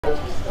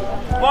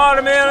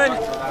Watermelon,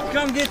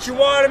 come get your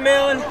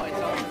watermelon.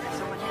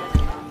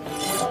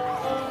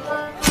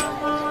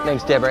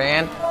 Thanks, Deborah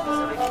Ann.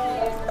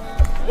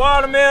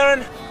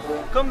 Watermelon,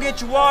 come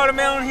get your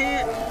watermelon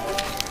here.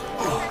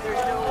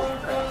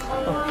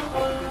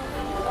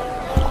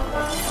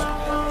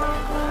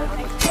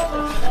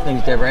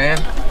 Thanks, Deborah Ann.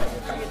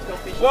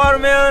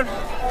 Watermelon,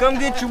 come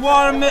get your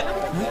watermelon.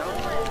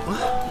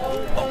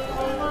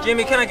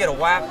 Jimmy, can I get a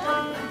wipe?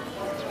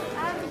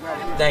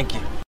 Thank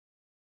you.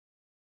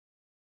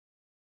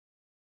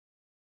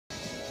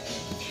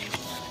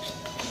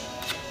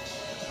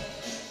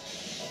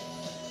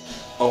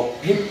 Oh,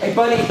 hey,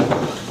 buddy.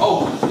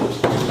 Oh.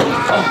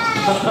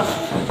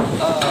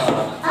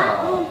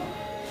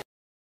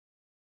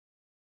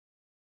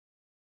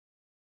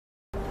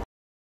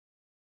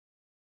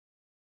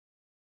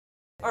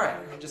 All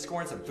right, just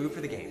scoring some food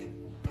for the game.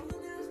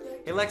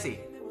 Hey, Lexi.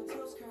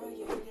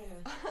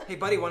 Hey,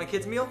 buddy, want a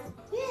kid's meal?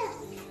 Yeah.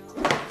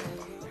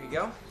 There you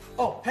go.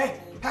 Oh, hey,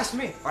 pass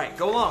me. All right,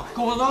 go along.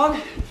 Go along.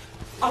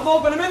 I'm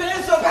open a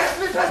minute, so pass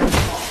me.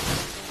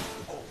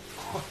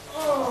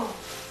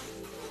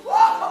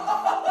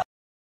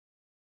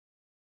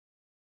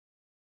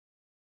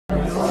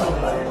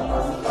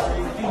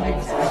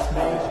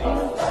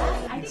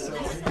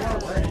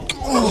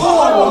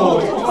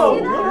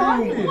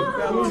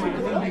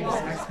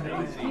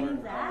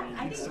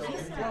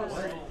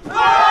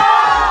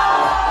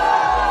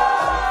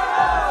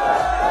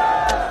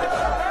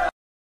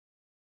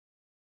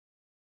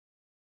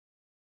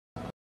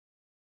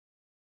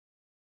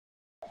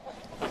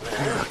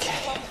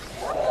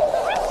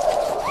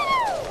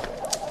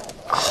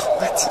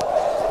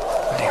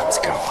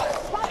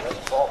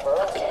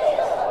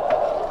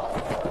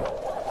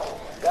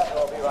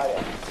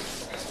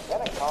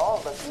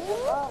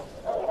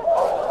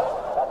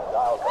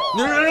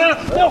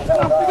 No.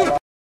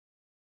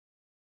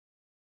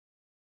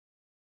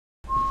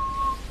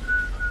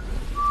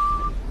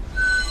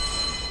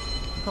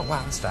 Oh,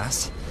 wow, that's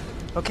fast.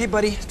 Okay,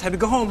 buddy, time to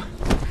go home.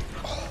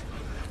 Oh,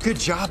 good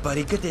job,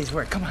 buddy. Good day's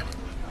work. Come on.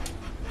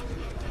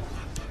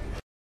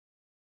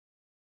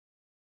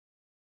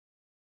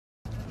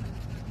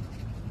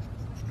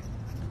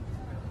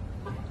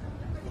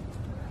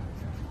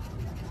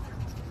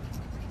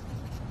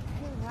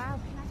 Wow,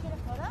 can I get a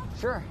photo?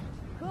 Sure.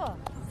 Cool.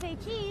 Say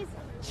cheese.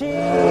 Cheese!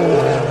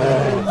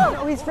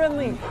 Oh, he's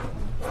friendly.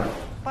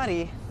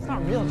 Buddy, it's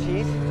not real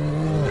cheese.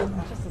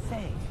 It's just a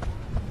saying.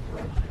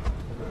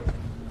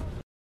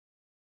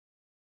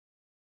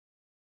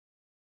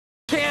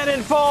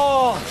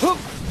 Cannonball! Hoop!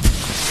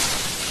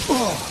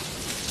 Oh.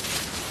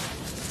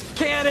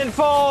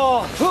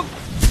 Cannonball! Hoop!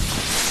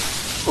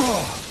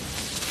 Oh.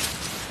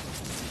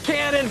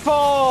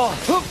 Cannonball!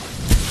 Hoop!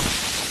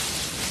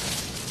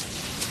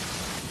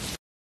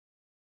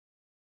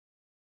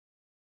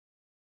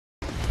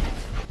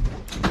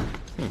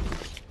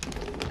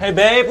 Hey,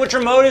 babe, which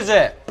remote is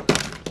it?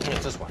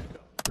 It's this one.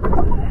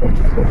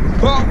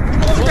 Oh,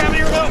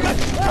 gravity remote!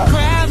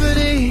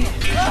 Gravity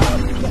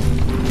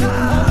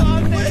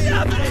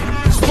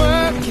is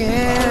working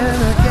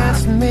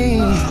against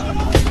me,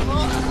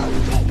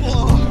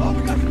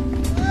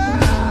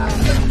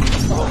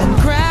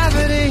 and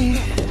gravity.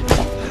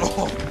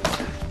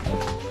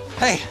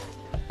 Hey,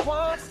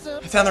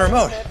 I found the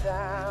remote.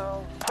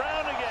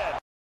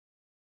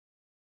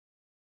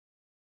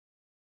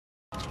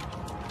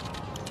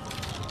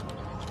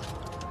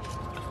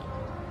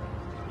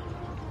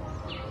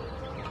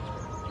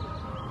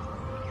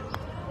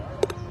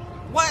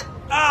 What?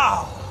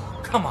 Oh,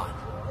 come on.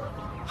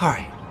 All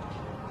right,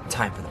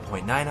 time for the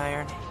 .9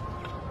 iron.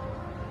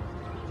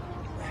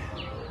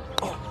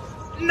 Oh,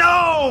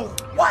 no!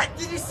 What?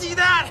 Did you see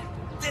that?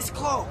 This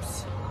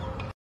close.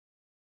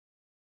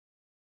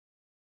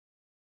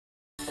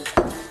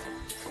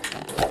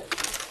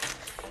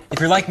 If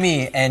you're like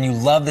me and you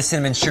love the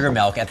cinnamon sugar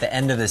milk at the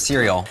end of the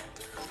cereal,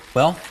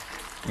 well,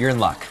 you're in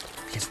luck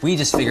because we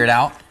just figured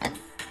out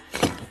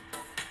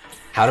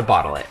how to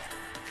bottle it.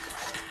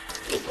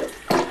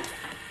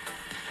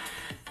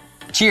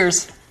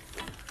 Cheers.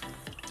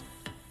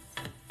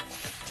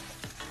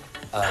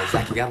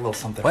 Zach, we got a little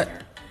something What?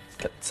 here.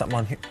 Got something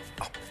on here.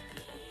 Oh,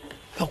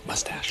 milk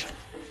mustache.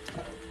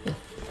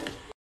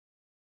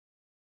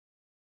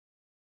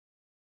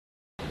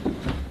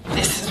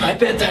 This is my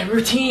bedtime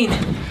routine.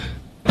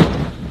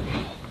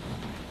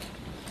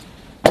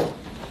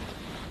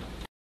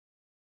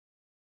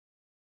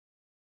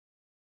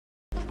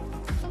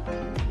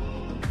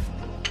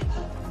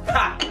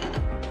 Ha!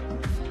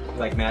 You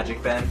like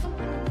magic, Ben?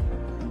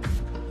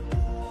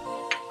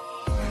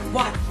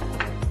 What?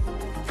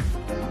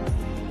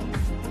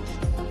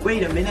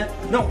 Wait a minute.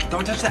 No,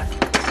 don't touch that.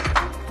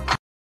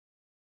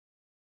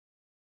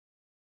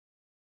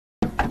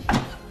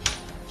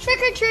 Trick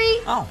or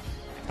treat. Oh,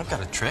 I've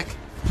got a trick.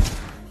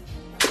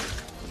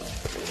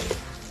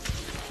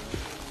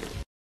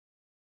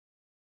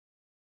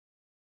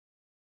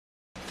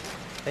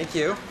 Thank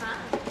you.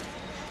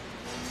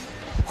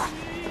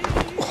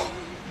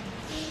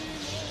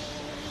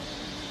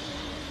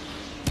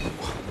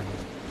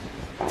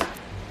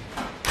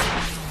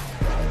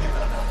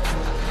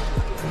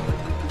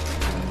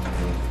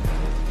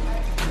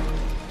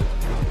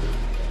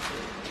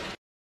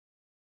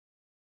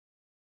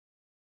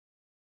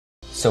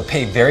 So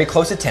pay very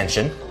close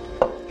attention.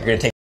 You're gonna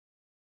take.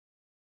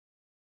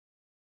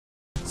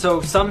 So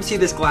some see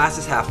this glass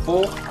is half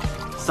full.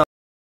 Some.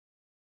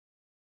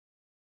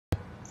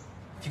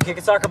 If you kick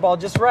a soccer ball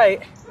just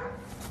right,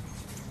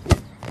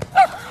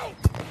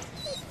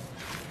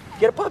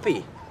 get a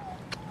puppy.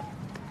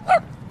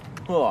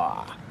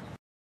 Ah.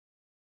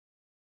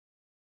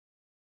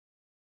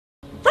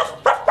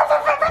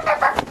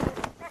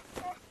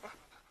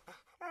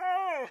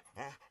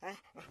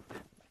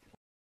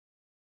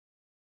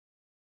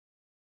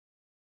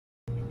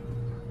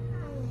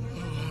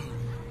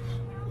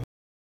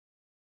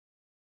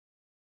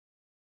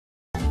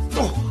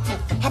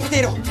 Hot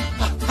potato.